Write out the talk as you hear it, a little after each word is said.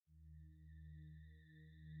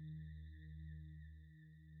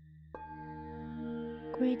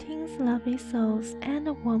Greetings, lovely souls, and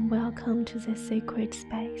a warm welcome to this sacred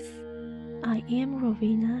space. I am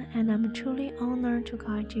Rovina, and I'm truly honored to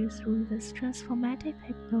guide you through this transformative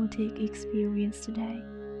hypnotic experience today.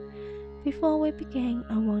 Before we begin,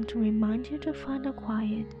 I want to remind you to find a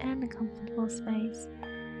quiet and comfortable space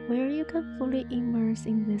where you can fully immerse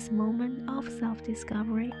in this moment of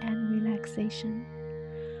self-discovery and relaxation.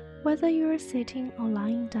 Whether you are sitting or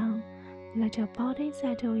lying down, let your body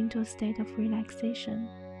settle into a state of relaxation.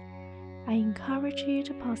 I encourage you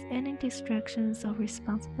to pause any distractions or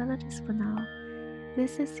responsibilities for now.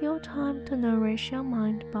 This is your time to nourish your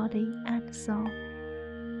mind, body, and soul.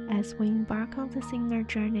 As we embark on this inner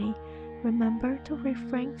journey, remember to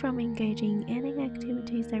refrain from engaging in any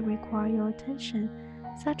activities that require your attention,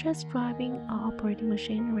 such as driving or operating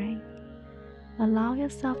machinery. Allow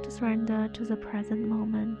yourself to surrender to the present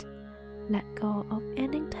moment. Let go of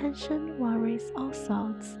any tension, worries, or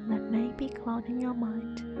thoughts that may be clouding your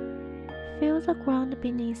mind. Feel the ground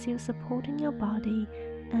beneath you supporting your body,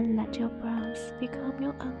 and let your breath become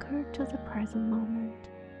your anchor to the present moment.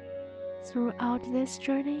 Throughout this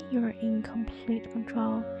journey, you are in complete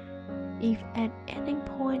control. If at any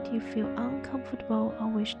point you feel uncomfortable or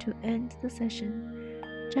wish to end the session,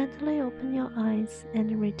 gently open your eyes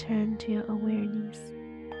and return to your awareness.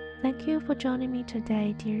 Thank you for joining me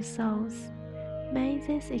today, dear souls. May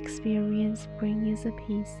this experience bring you the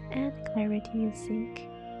peace and clarity you seek.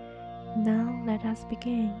 Now let us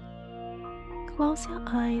begin. Close your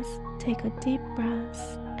eyes, take a deep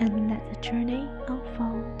breath, and let the journey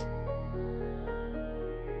unfold.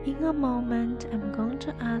 In a moment, I'm going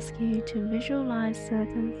to ask you to visualize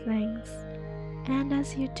certain things, and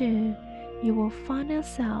as you do, you will find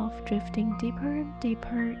yourself drifting deeper and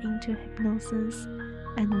deeper into hypnosis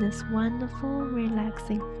and this wonderful,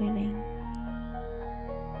 relaxing feeling.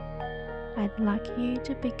 I'd like you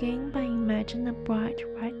to begin by imagining a bright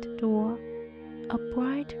red door,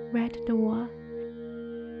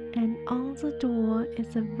 and on the door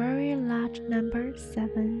is a very large number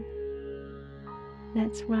 7.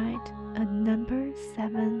 That's right, a number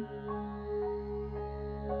 7.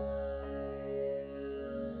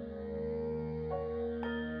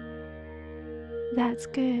 That's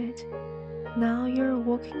good. Now you're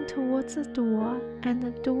walking towards the door, and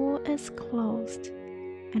the door is closed,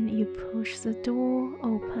 and you push the door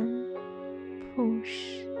open.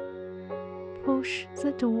 Push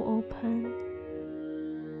the door open,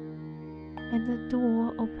 and the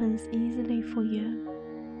door opens easily for you.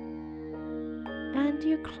 And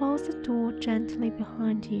you close the door gently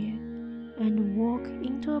behind you and walk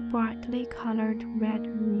into a brightly colored red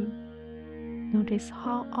room. Notice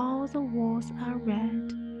how all the walls are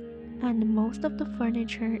red, and most of the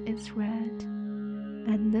furniture is red,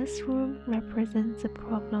 and this room represents the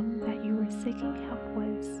problem that you are seeking help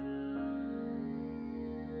with.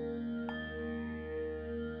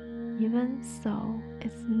 Even so,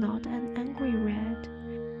 it's not an angry red,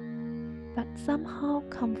 but somehow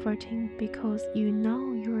comforting because you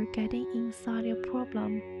know you're getting inside your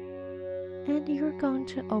problem, and you're going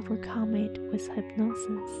to overcome it with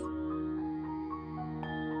hypnosis.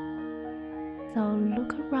 So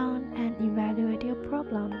look around and evaluate your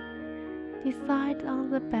problem. Decide on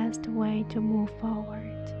the best way to move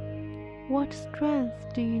forward. What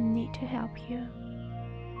strength do you need to help you?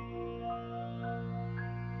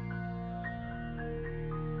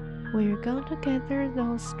 We're going to gather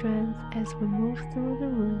those strengths as we move through the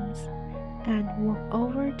rooms and walk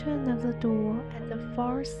over to another door at the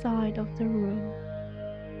far side of the room.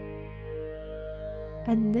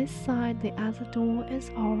 And this side, the other door is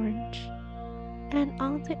orange. And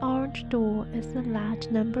on the orange door is the large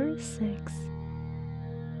number 6.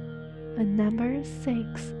 A number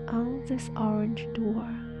 6 on this orange door.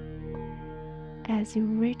 As you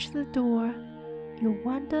reach the door, you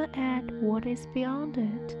wonder at what is beyond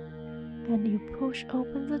it, and you push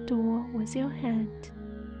open the door with your hand.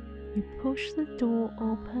 You push the door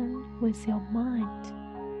open with your mind,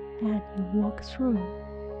 and you walk through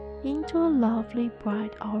into a lovely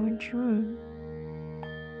bright orange room.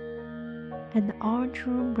 And the orange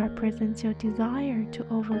room represents your desire to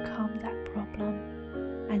overcome that problem.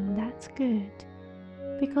 And that's good,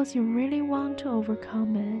 because you really want to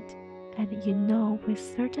overcome it, and you know with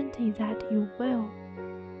certainty that you will.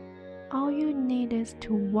 All you need is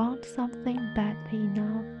to want something badly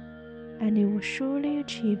enough, and you will surely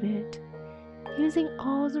achieve it, using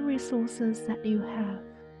all the resources that you have.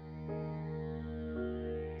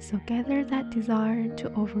 So gather that desire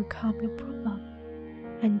to overcome your problem,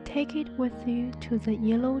 and take it with you to the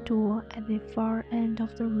yellow door at the far end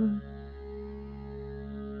of the room.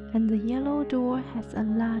 And the yellow door has a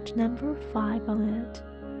large number 5 on it.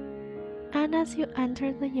 And as you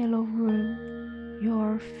enter the yellow room,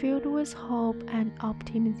 you're filled with hope and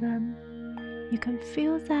optimism. You can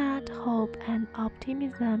feel that hope and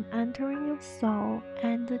optimism entering your soul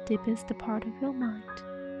and the deepest part of your mind.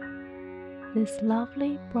 This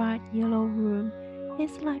lovely bright yellow room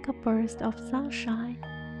is like a burst of sunshine.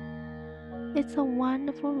 It's a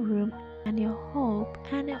wonderful room, and your hope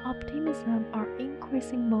and your optimism are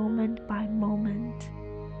increasing moment by moment.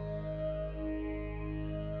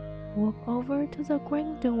 Walk over to the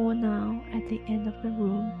green door now at the end of the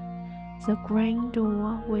room. The green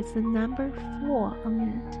door with the number 4 on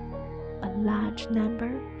it, a large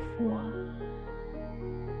number 4.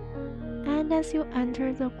 And as you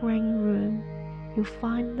enter the green room, you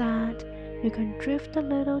find that you can drift a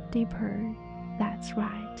little deeper. That's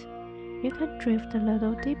right. You can drift a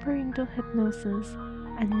little deeper into hypnosis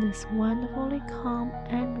and this wonderfully calm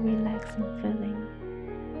and relaxing feeling,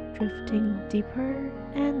 drifting deeper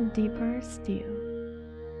and deeper still.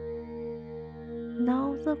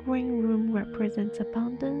 Now the green room represents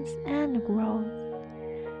abundance and growth,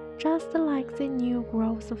 just like the new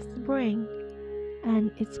growth of spring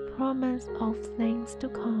and its promise of things to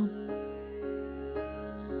come.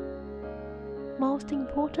 Most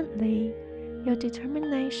importantly, your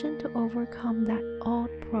determination to overcome that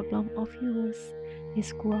old problem of yours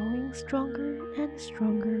is growing stronger and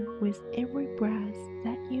stronger with every breath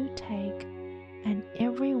that you take and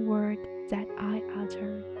every word that I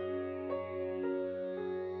utter.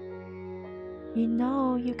 You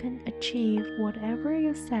know you can achieve whatever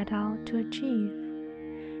you set out to achieve.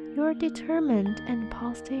 You are determined and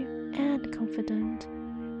positive and confident,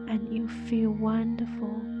 and you feel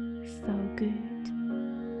wonderful, so good.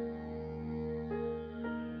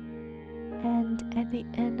 And at the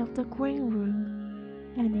end of the green room,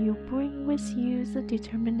 and you bring with you the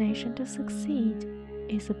determination to succeed,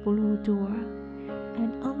 is a blue door,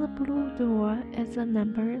 and on the blue door is the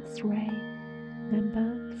number 3,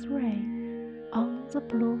 number 3, on the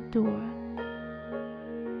blue door.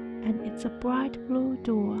 And it's a bright blue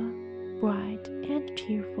door, bright and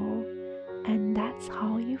cheerful, and that's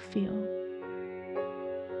how you feel.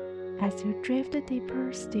 As you drift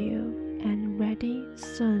deeper still and ready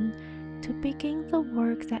soon to begin the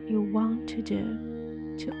work that you want to do,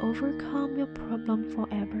 to overcome your problem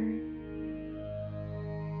forever.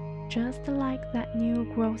 Just like that new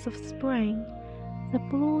growth of spring, the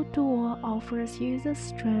blue door offers you the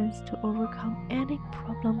strength to overcome any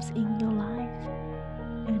problems in your life,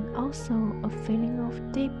 and also a feeling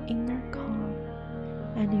of deep inner calm,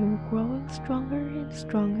 and you're growing stronger and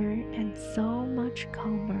stronger and so much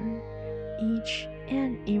calmer each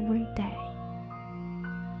and every day.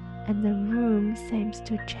 And the room seems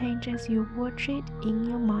to change as you watch it in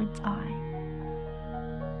your mind's eye,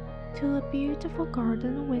 to a beautiful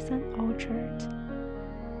garden with an orchard,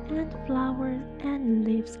 and flowers and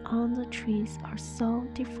leaves on the trees are so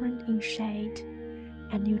different in shade,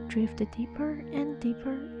 and you drift deeper and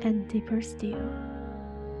deeper and deeper still.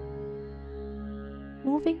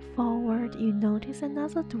 Moving forward, you notice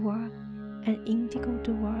another door, an indigo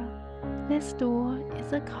door. This door is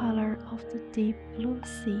the color of the deep blue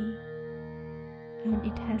sea, and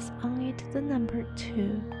it has on it the number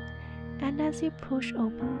 2. And as you push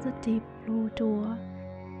open the deep blue door,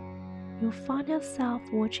 you find yourself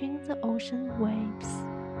watching the ocean waves,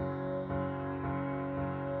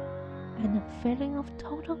 and a feeling of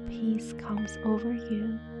total peace comes over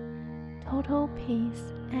you, total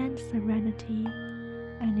peace and serenity,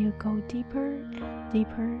 and you go deeper and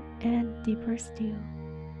deeper and deeper still.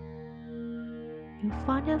 You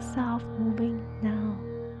find yourself moving now.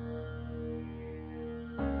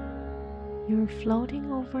 You're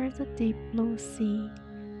floating over the deep blue sea,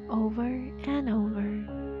 over and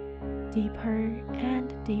over, deeper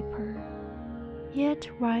and deeper, yet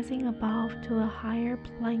rising above to a higher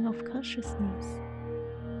plane of consciousness.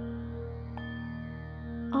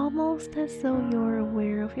 Almost as though you're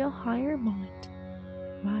aware of your higher mind,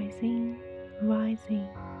 rising, rising,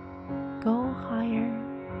 go higher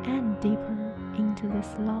and deeper into this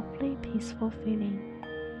lovely peaceful feeling,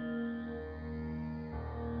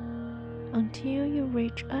 until you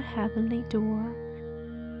reach a heavenly door,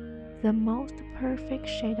 the most perfect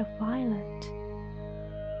shade of violet,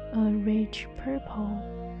 a rich purple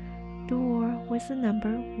door with the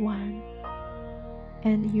number 1,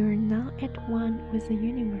 and you're now at one with the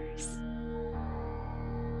universe.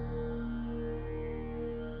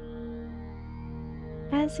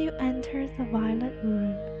 As you enter the violet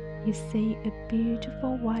room, you see a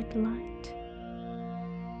beautiful white light,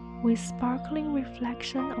 with sparkling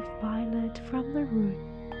reflection of violet from the room.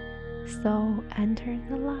 So enter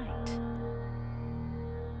the light.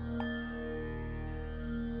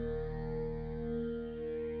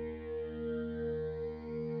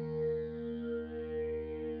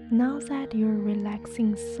 Now that you're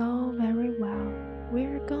relaxing so very well,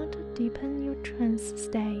 we're going to deepen your trance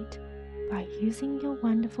state by using your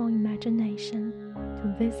wonderful imagination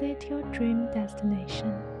to visit your dream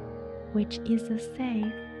destination, which is a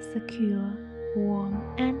safe, secure, warm,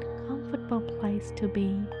 and comfortable place to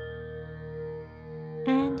be.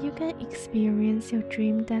 And you can experience your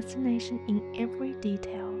dream destination in every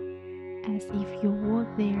detail, as if you were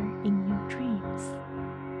there in your dreams.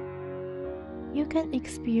 You can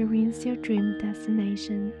experience your dream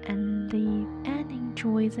destination and live and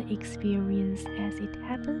enjoy the experience as it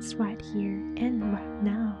happens right here and right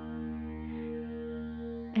now.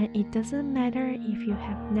 And it doesn't matter if you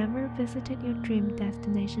have never visited your dream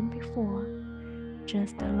destination before,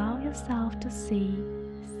 just allow yourself to see,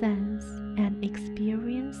 sense, and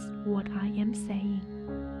experience what I am saying.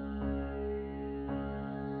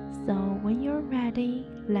 So when you're ready,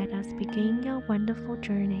 let us begin your wonderful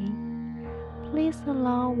journey. Please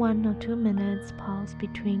allow 1 or 2 minutes pause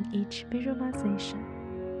between each visualization.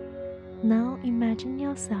 Now imagine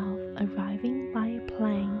yourself arriving by a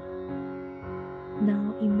plane.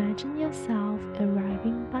 Now imagine yourself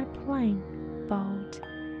arriving by plane, boat,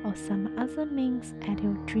 or some other means at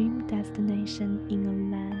your dream destination in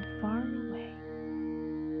a land far away.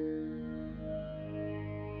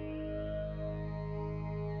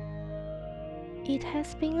 It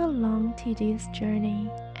has been a long, tedious journey,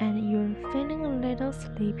 and you're feeling a little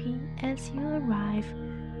sleepy as you arrive,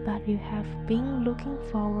 but you have been looking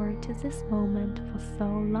forward to this moment for so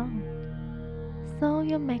long. So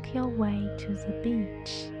you make your way to the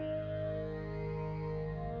beach.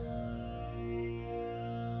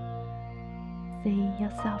 See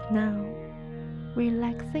yourself now,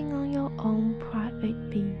 relaxing on your own private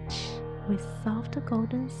beach with soft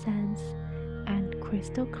golden sands and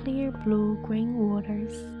crystal clear blue-green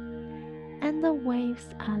waters, and the waves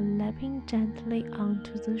are lapping gently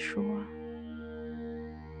onto the shore.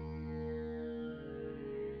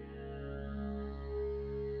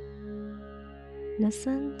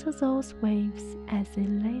 Listen to those waves as they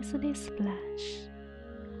lazily splash.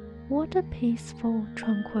 What a peaceful,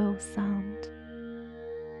 tranquil sound.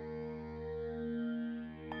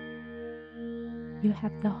 You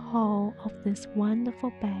have the whole of this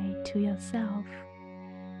wonderful bay to yourself,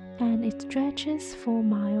 and it stretches for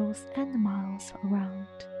miles and miles around.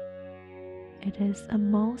 It is a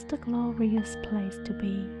most glorious place to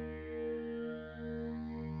be.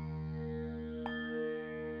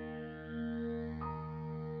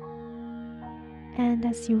 And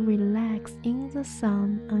as you relax in the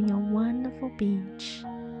sun on your wonderful beach,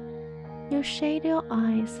 you shade your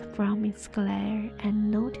eyes from its glare and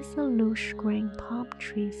notice the lush green palm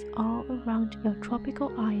trees all around your tropical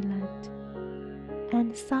island.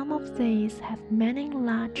 And some of these have many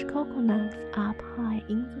large coconuts up high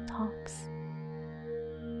in the tops.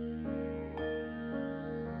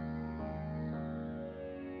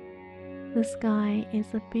 The sky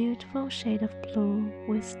is a beautiful shade of blue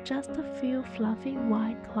with just a few fluffy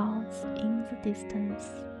white clouds in the distance.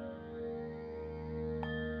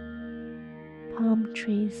 Palm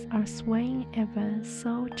trees are swaying ever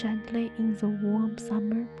so gently in the warm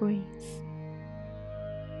summer breeze.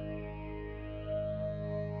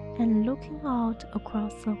 And looking out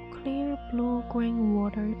across the clear blue-green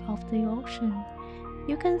water of the ocean,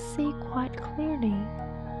 you can see quite clearly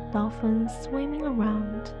dolphins swimming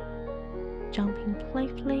around, jumping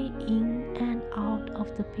playfully in and out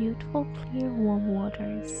of the beautiful clear warm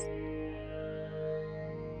waters.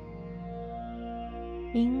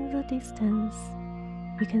 In the distance,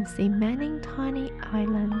 you can see many tiny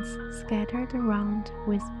islands scattered around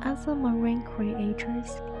with other marine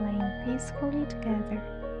creatures playing peacefully together.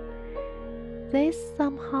 This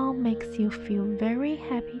somehow makes you feel very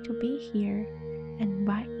happy to be here and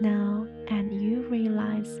right now, and you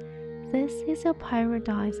realize this is a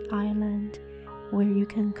paradise island where you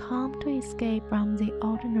can come to escape from the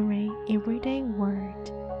ordinary everyday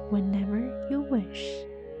world whenever you wish.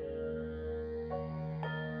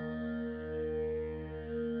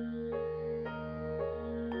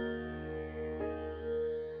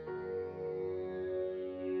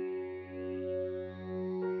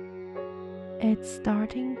 It's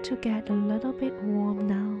starting to get a little bit warm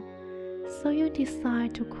now, so you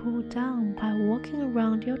decide to cool down by walking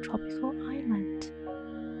around your tropical island.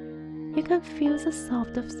 You can feel the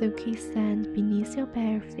soft silky sand beneath your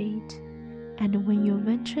bare feet, and when you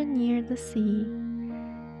venture near the sea,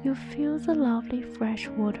 you feel the lovely fresh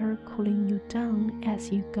water cooling you down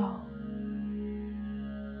as you go.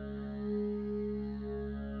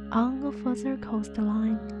 On a further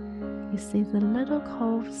coastline, you see the little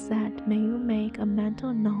coves that may you make a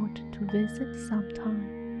mental note to visit sometime.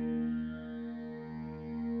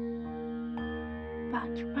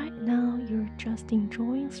 but right now you're just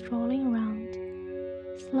enjoying strolling around,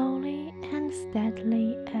 slowly and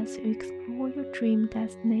steadily as you explore your dream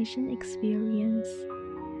destination experience.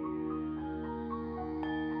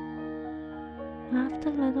 After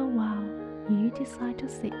a little while, you decide to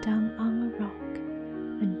sit down on a rock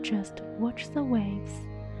and just watch the waves,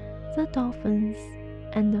 the dolphins,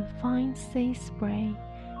 and the fine sea spray,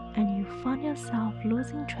 and you find yourself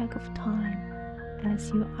losing track of time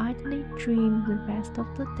as you idly dream the rest of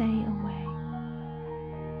the day away.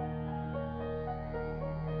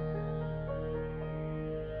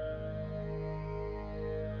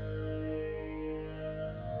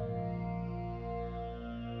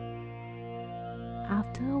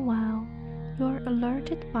 After a while, you're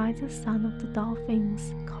alerted by the sound of the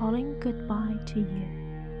dolphins calling goodbye to you.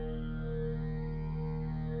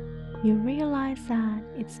 You realize that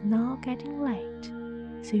it's now getting late,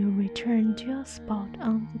 so you return to your spot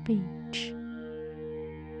on the beach.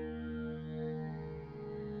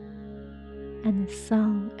 And the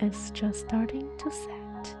sun is just starting to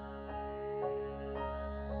set.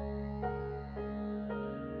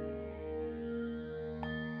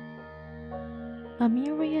 A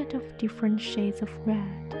myriad of different shades of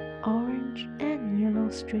red, orange, and yellow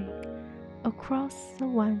streak across the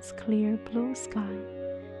once clear blue sky,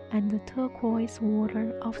 and the turquoise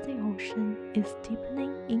water of the ocean is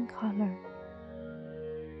deepening in color.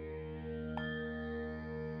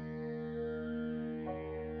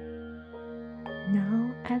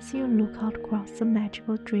 Now, as you look out across the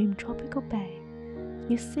magical dream tropical bay,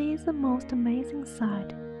 you see the most amazing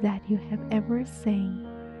sight that you have ever seen.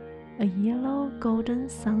 A yellow golden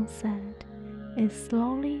sunset is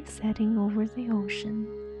slowly setting over the ocean,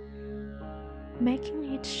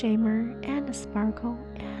 making it shimmer and sparkle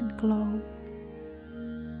and glow.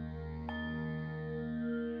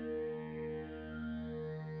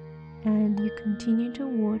 And you continue to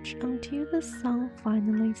watch until the sun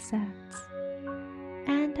finally sets.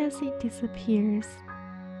 And as it disappears,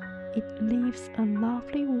 it leaves a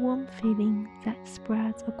lovely warm feeling that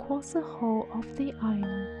spreads across the whole of the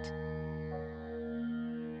island.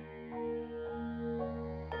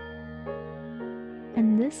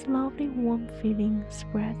 And this lovely warm feeling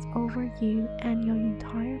spreads over you and your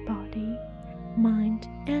entire body, mind,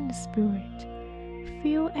 and spirit.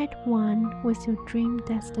 Feel at one with your dream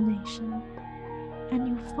destination, and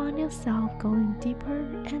you find yourself going deeper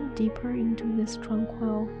and deeper into this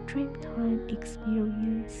tranquil dreamtime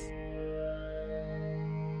experience.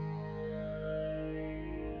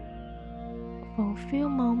 For a few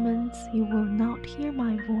moments you will not hear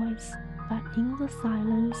my voice, but in the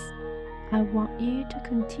silence, I want you to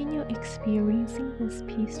continue experiencing this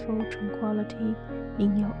peaceful tranquility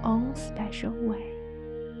in your own special way.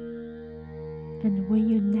 And when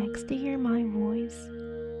you next hear my voice,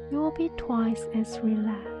 you will be twice as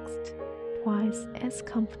relaxed, twice as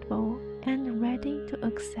comfortable, and ready to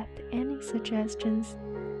accept any suggestions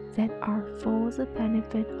that are for the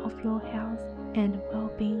benefit of your health and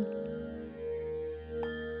well-being.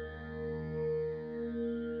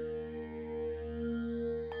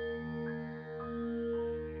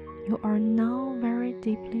 You are now very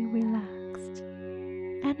deeply relaxed,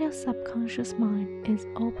 and your subconscious mind is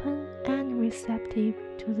open and receptive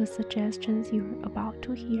to the suggestions you are about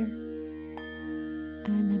to hear.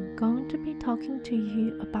 And I'm going to be talking to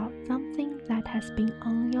you about something that has been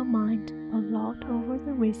on your mind a lot over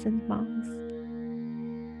the recent months.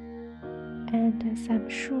 And as I'm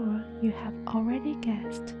sure you have already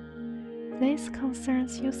guessed, this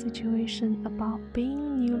concerns your situation about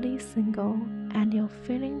being newly single and your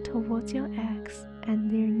feeling towards your ex and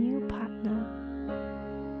their new partner.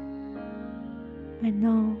 I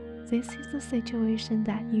know this is a situation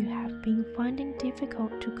that you have been finding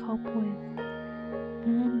difficult to cope with,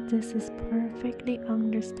 and this is perfectly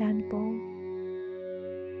understandable.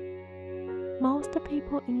 Most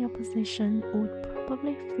people in your position would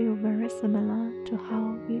probably feel very similar to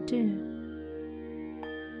how you do.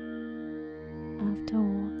 After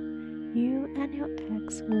all, you and your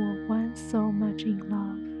ex were once so much in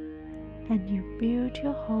love, and you built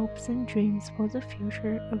your hopes and dreams for the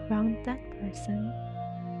future around that person.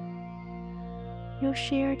 You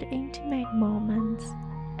shared intimate moments,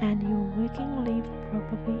 and your waking life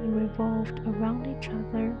probably revolved around each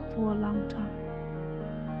other for a long time.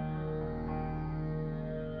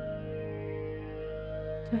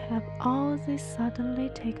 To have all this suddenly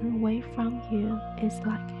taken away from you is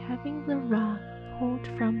like having the rug pulled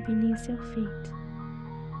from beneath your feet.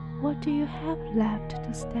 What do you have left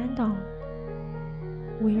to stand on?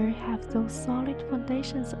 Where have those solid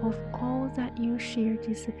foundations of all that you share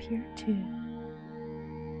disappeared to?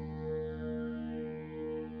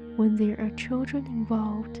 When there are children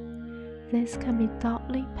involved, this can be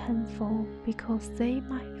doubly painful because they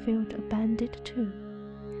might feel abandoned too.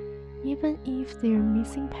 Even if their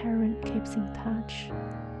missing parent keeps in touch,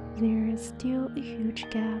 there is still a huge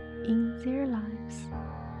gap in their lives.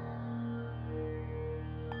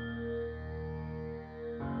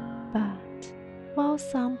 But while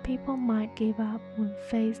some people might give up when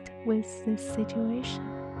faced with this situation,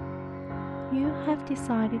 you have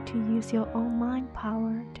decided to use your own mind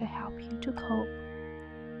power to help you to cope,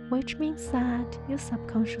 which means that your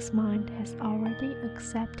subconscious mind has already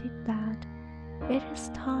accepted that it is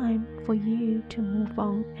time for you to move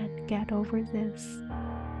on and get over this.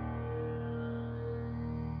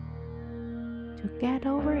 To get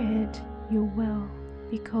over it, you will,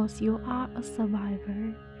 because you are a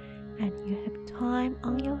survivor and you have time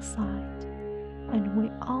on your side, and we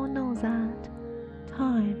all know that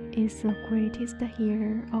time is the greatest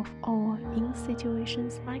healer of all in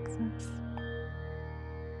situations like this.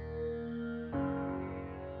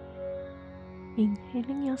 In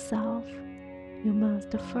healing yourself, you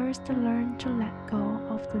must first learn to let go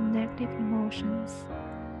of the negative emotions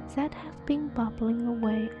that have been bubbling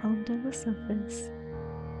away under the surface.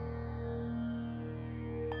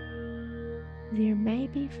 There may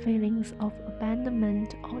be feelings of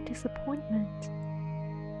abandonment or disappointment,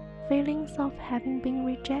 feelings of having been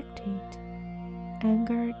rejected,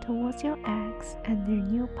 anger towards your ex and their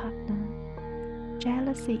new partner,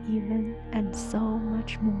 jealousy even, and so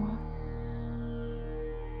much more.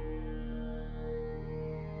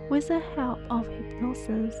 With the help of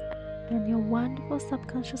hypnosis and your wonderful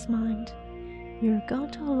subconscious mind, you're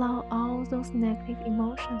going to allow all those negative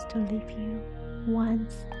emotions to leave you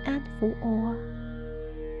once and for all.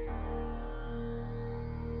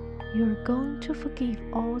 You're going to forgive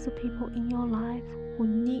all the people in your life who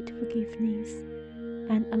need forgiveness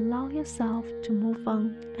and allow yourself to move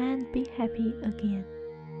on and be happy again.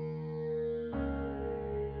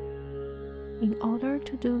 In order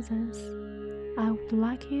to do this, I would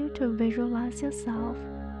like you to visualize yourself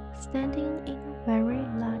standing in a very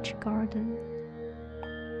large garden.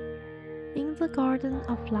 In the garden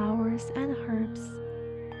of flowers and herbs,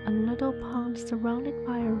 a little pond surrounded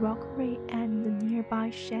by a rockery and a nearby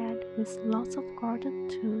shed with lots of garden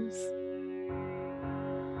tools.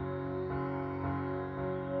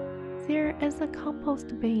 There is a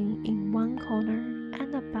compost bin in one corner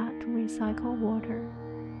and a bath to recycle water,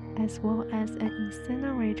 as well as an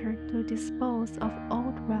incinerator to dispose of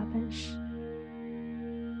old rubbish.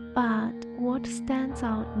 But what stands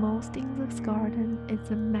out most in this garden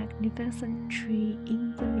is a magnificent tree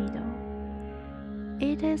in the middle.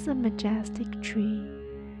 It is a majestic tree,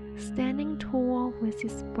 standing tall with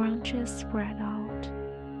its branches spread out.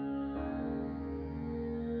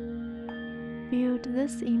 Build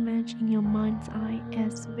this image in your mind's eye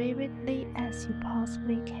as vividly as you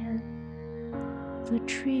possibly can. The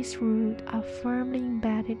tree's roots are firmly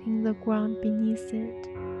embedded in the ground beneath it,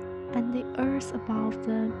 and the earth above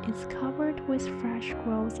them is covered with fresh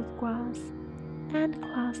growths of grass and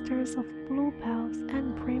clusters of bluebells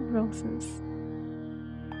and primroses.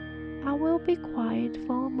 I will be quiet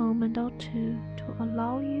for a moment or two to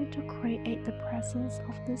allow you to create the presence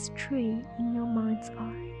of this tree in your mind's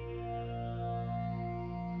eye.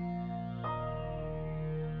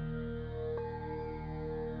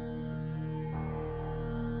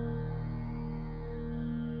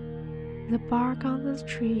 The bark on this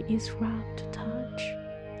tree is rough to touch.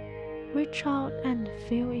 Reach out and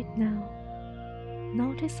feel it now.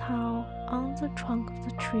 Notice how on the trunk of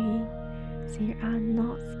the tree there are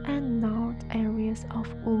knots and gnarled areas of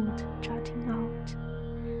wood jutting out,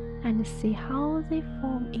 and see how they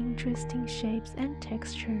form interesting shapes and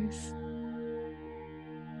textures.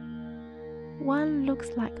 One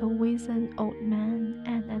looks like a wizened old man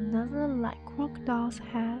and another like crocodile's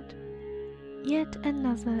head. Yet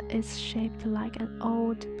another is shaped like an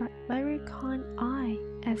old but very kind eye,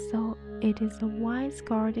 as though it is the wise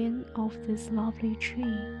guardian of this lovely tree.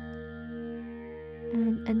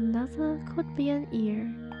 And another could be an ear,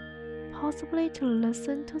 possibly to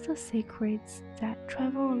listen to the secrets that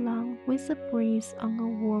travel along with the breeze on a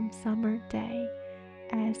warm summer day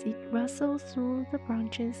as it rustles through the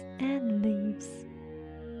branches and leaves.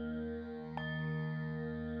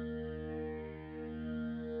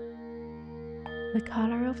 The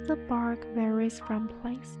color of the bark varies from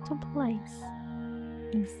place to place.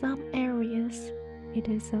 In some areas, it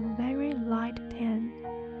is a very light tan,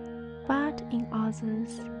 but in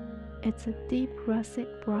others, it's a deep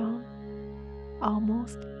russet brown,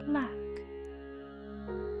 almost black.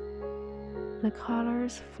 The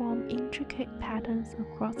colors form intricate patterns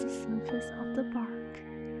across the surface of the bark.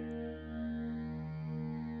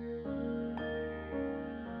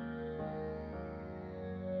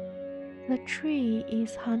 The tree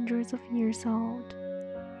is hundreds of years old,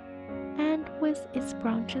 and with its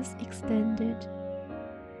branches extended,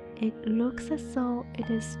 it looks as though it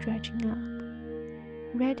is stretching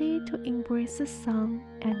up, ready to embrace the sun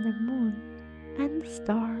and the moon and the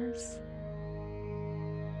stars.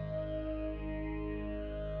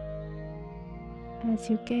 As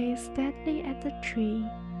you gaze steadily at the tree,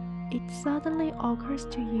 it suddenly occurs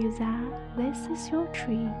to you that this is your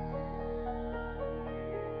tree.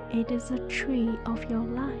 It is the tree of your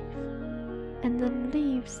life, and the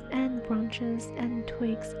leaves and branches and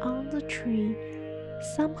twigs on the tree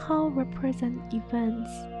somehow represent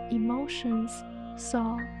events, emotions,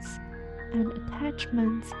 thoughts, and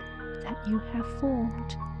attachments that you have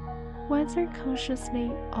formed, whether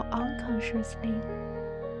consciously or unconsciously.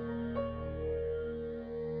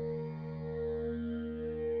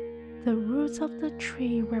 The roots of the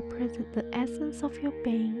tree represent the essence of your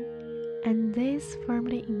being, and this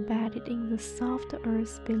firmly embedded in the soft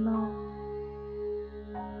earth below.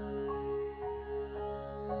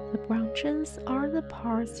 The branches are the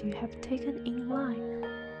parts you have taken in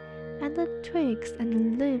life, and the twigs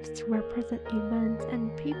and leaves represent events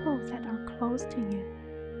and people that are close to you.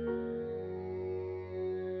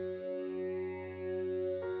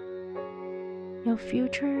 Your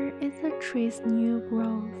future is the tree's new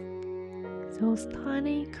growth, those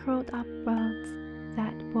tiny curled up buds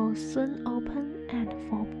that will soon open and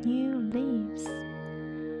form new leaves,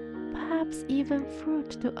 perhaps even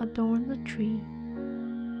fruit to adorn the tree.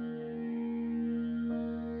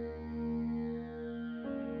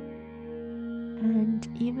 And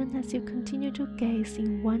even as you continue to gaze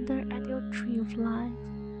in wonder at your tree of life,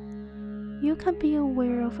 you can be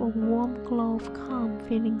aware of a warm glow of calm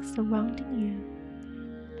feeling surrounding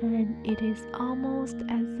you. And it is almost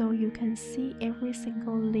as though you can see every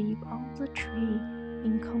single leaf on the tree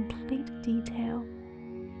in complete detail.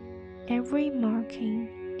 Every marking,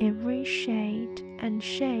 every shade and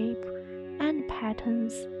shape and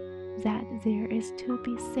patterns that there is to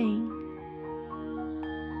be seen.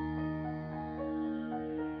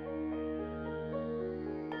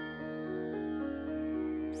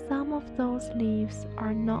 Some of those leaves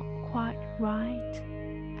are not quite right.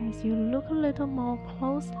 As you look a little more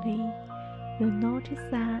closely, you'll notice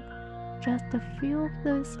that just a few of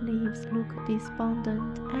those leaves look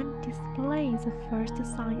despondent and display the first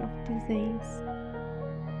sign of disease.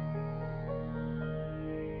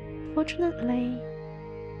 Fortunately,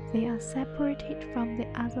 they are separated from the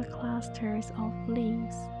other clusters of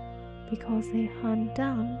leaves because they hang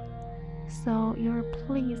down, so you're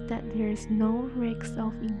pleased that there is no risk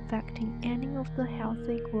of infecting any of the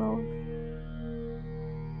healthy growth.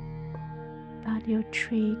 But your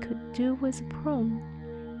tree could do with a prune.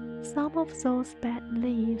 Some of those bad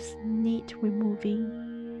leaves need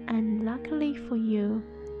removing, and luckily for you,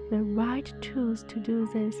 the right tools to do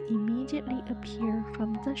this immediately appear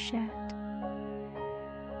from the shed.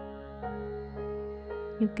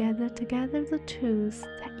 You gather together the tools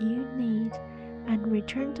that you need and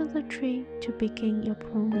return to the tree to begin your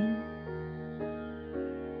pruning.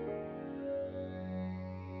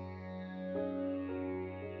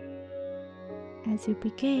 As you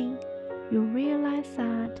begin, you realize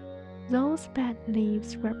that those bad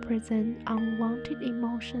leaves represent unwanted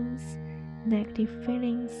emotions, negative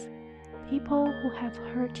feelings, people who have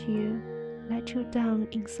hurt you, let you down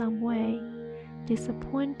in some way,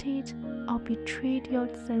 disappointed, or betrayed your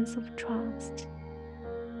sense of trust.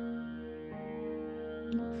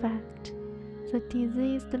 In fact, the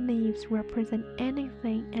diseased leaves represent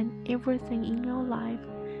anything and everything in your life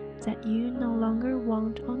that you no longer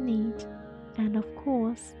want or need, and of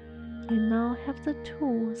course, you now have the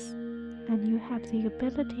tools and you have the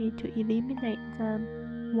ability to eliminate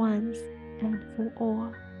them once and for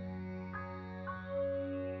all.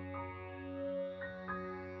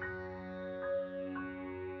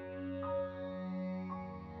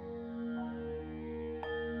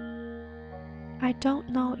 I don't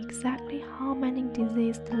know exactly how many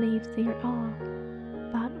diseased leaves there are,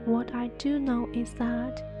 but what I do know is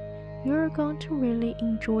that you're going to really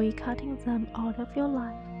enjoy cutting them out of your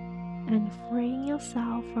life and freeing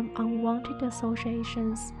yourself from unwanted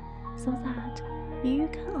associations so that you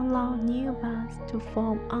can allow new buds to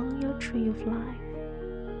form on your tree of life.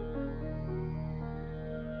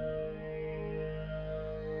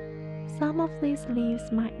 Some of these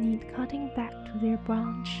leaves might need cutting back to their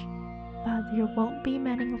branch, but there won't be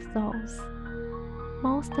many of those.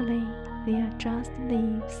 Mostly, they are just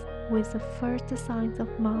leaves with the first signs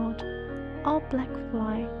of mold or black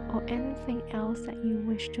fly or anything else that you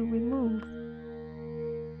wish to remove.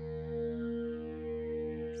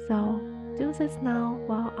 So, do this now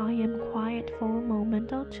while I am quiet for a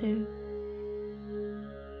moment or two.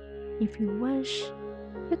 If you wish,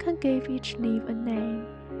 you can give each leaf a name,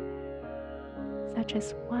 such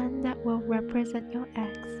as one that will represent your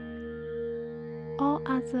ex, or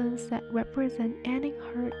others that represent any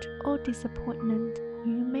hurt or disappointment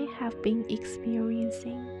you may have been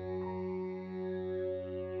experiencing.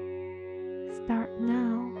 Start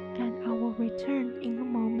now, and I will return in a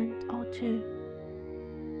moment or two.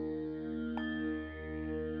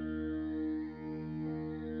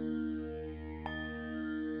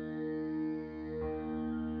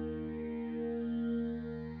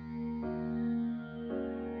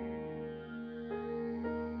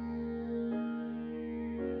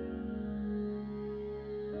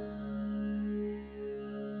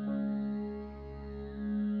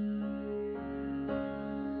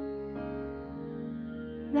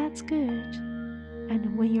 That's good.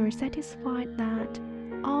 And when you're satisfied that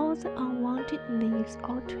all the unwanted leaves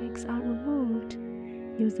or twigs are removed,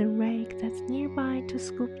 use a rake that's nearby to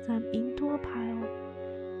scoop them into a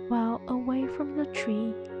pile, well away from the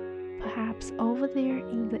tree, perhaps over there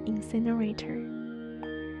in the incinerator.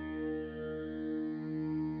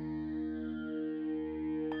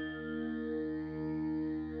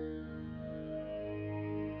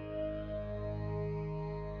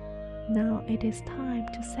 Now it is time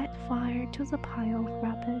to set fire to the pile of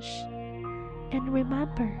rubbish. And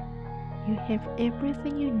remember, you have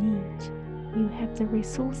everything you need. You have the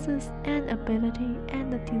resources and ability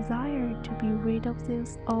and the desire to be rid of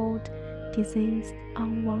these old, diseased,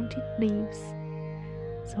 unwanted leaves.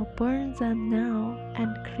 So burn them now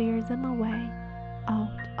and clear them away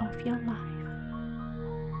out of your life.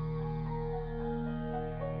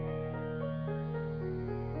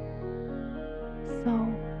 So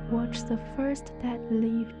watch the first dead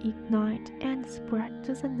leaf ignite and spread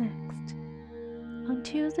to the next,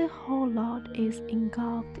 until the whole lot is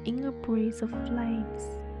engulfed in a breeze of flames.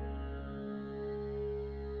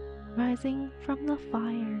 Rising from the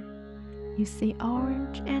fire, you see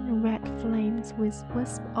orange and red flames with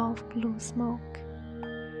wisps of blue smoke.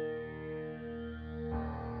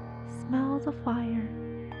 Smell the fire,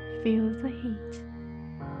 feel the heat,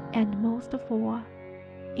 and most of all,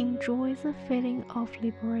 enjoy the feeling of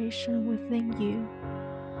liberation within you,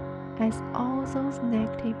 as all those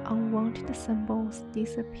negative unwanted symbols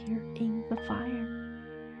disappear in the fire.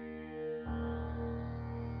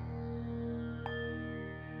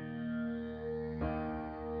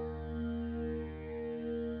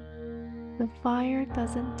 The fire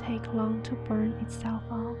doesn't take long to burn itself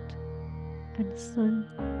out, and soon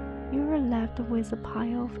you are left with a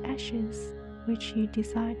pile of ashes which you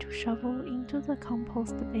decide to shovel into the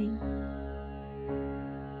compost bin.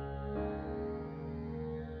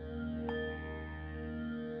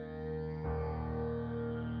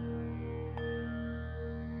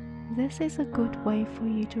 This is a good way for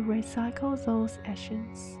you to recycle those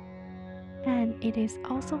ashes, and it is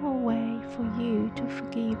also a way for you to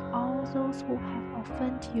forgive all those who have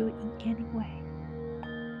offended you in any way.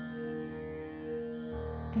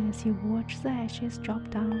 As you watch the ashes drop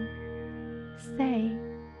down, say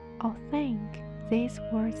or think these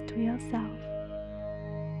words to yourself.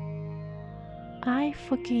 I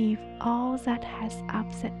forgive all that has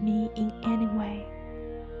upset me in any way.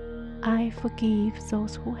 I forgive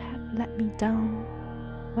those who have let me down,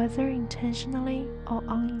 whether intentionally or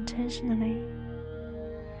unintentionally.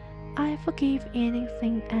 I forgive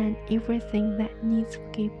anything and everything that needs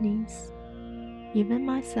forgiveness, even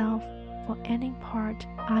myself, for any part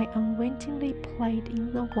I unwittingly played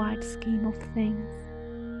in the wide scheme of things.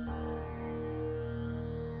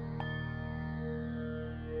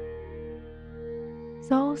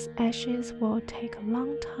 Those ashes will take a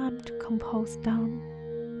long time to compose down,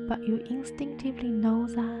 but you instinctively know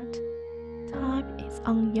that time is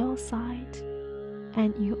on your side,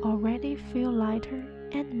 and you already feel lighter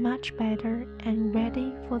and much better and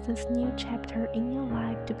ready for this new chapter in your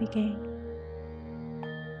life to begin.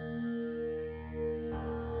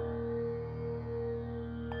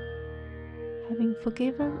 Having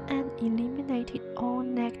forgiven and eliminated all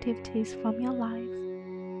negativities from your life,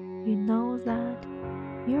 you know that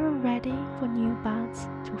you are ready for new buds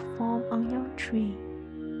to form on your tree.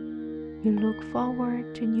 You look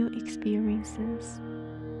forward to new experiences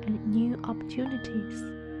and new opportunities.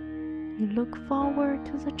 You look forward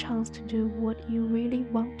to the chance to do what you really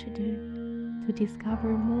want to do, to discover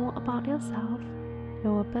more about yourself,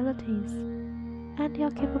 your abilities, and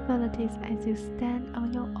your capabilities as you stand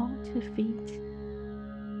on your own 2 feet.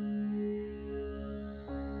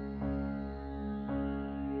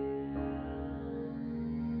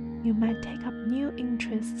 You might take up new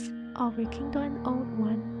interests or rekindle an old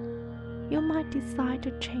one. You might decide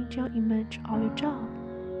to change your image or your job,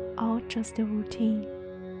 or just a routine.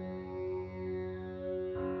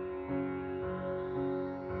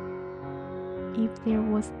 if there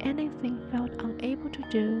was anything you felt unable to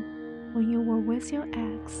do when you were with your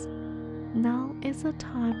ex, now is the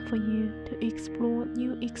time for you to explore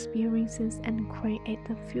new experiences and create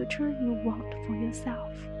the future you want for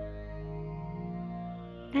yourself.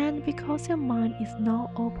 And because your mind is now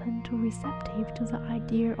open to receptive to the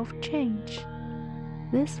idea of change,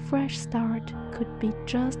 this fresh start could be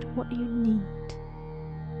just what you need.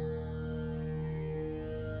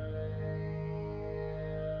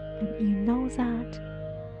 And you know that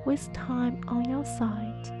with time on your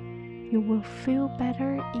side, you will feel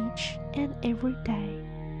better each and every day.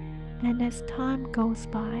 And as time goes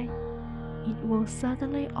by, it will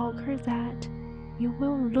suddenly occur that you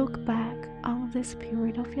will look back on this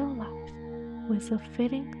period of your life with a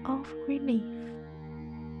feeling of relief.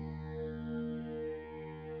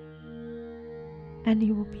 And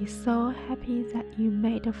you will be so happy that you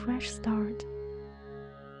made a fresh start.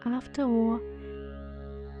 After all,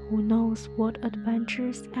 who knows what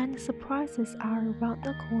adventures and surprises are around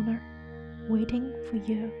the corner, waiting for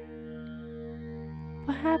you.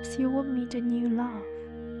 Perhaps you will meet a new love.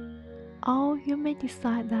 Or you may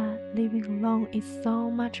decide that living alone is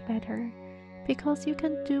so much better because you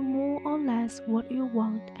can do more or less what you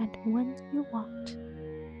want and when you want.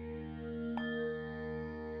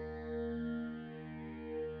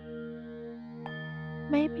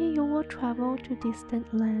 Maybe you will travel to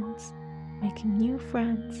distant lands, making new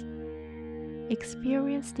friends,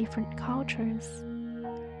 experience different cultures,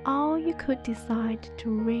 or you could decide to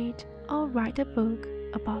read or write a book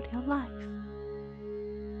about your life.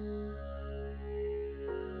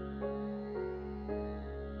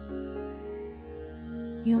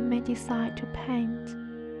 You may decide to paint,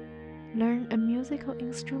 learn a musical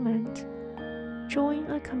instrument,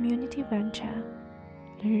 join a community venture,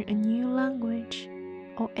 learn a new language,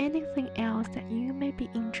 or anything else that you may be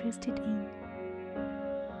interested in.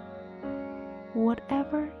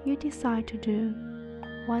 Whatever you decide to do,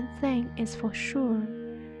 one thing is for sure,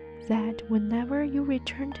 that whenever you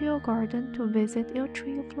return to your garden to visit your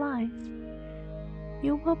tree of life,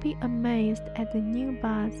 you will be amazed at the new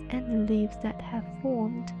buds and leaves that have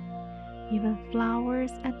formed, even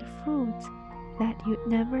flowers and fruits that you'd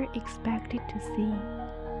never expected to see.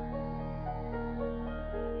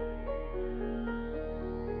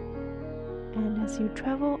 And as you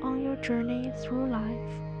travel on your journey through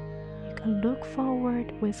life, you can look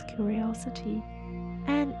forward with curiosity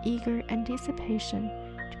and eager anticipation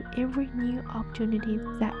to every new opportunity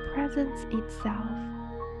that presents itself.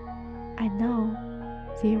 I know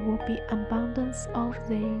there will be abundance of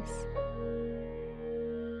these.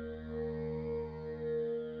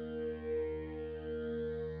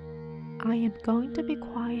 I am going to be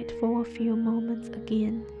quiet for a few moments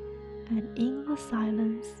again, and in the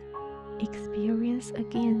silence, experience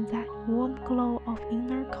again that warm glow of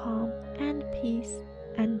inner calm and peace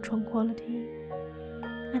and tranquility.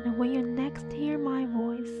 And when you next hear my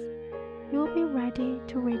voice, you'll be ready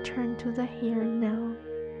to return to the here and now,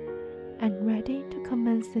 and ready to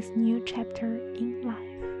commence this new chapter in life.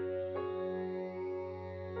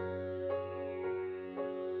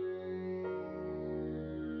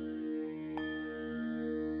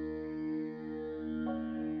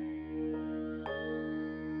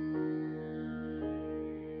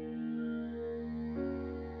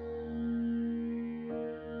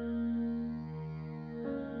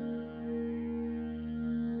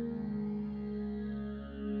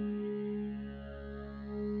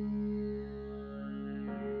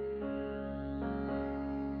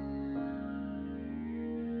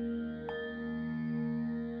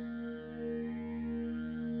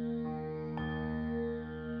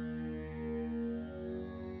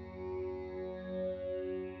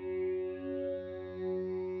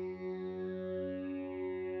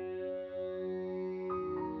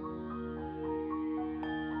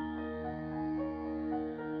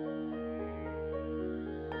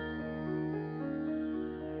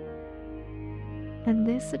 And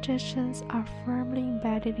these suggestions are firmly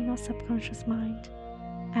embedded in your subconscious mind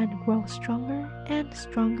and grow stronger and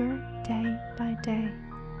stronger day by day.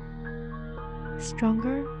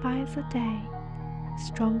 Stronger by the day,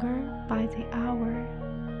 stronger by the hour,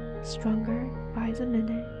 stronger by the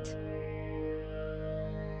minute.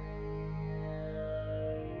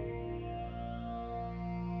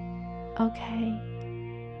 Okay,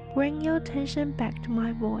 bring your attention back to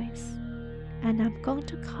my voice, and I'm going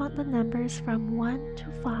to count the numbers from 1 to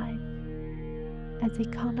 5. At the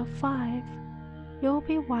count of 5, you'll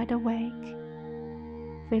be wide awake,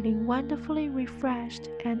 feeling wonderfully refreshed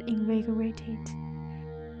and invigorated,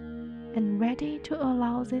 and ready to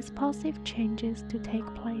allow these positive changes to take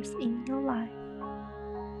place in your life.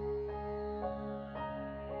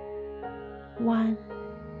 1,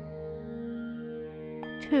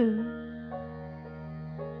 2,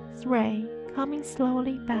 3, coming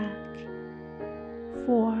slowly back.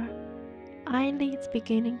 4, eyelids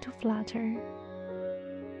beginning to flutter.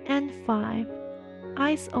 And 5,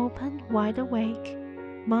 eyes open wide awake,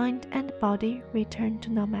 mind and body return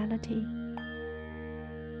to normality.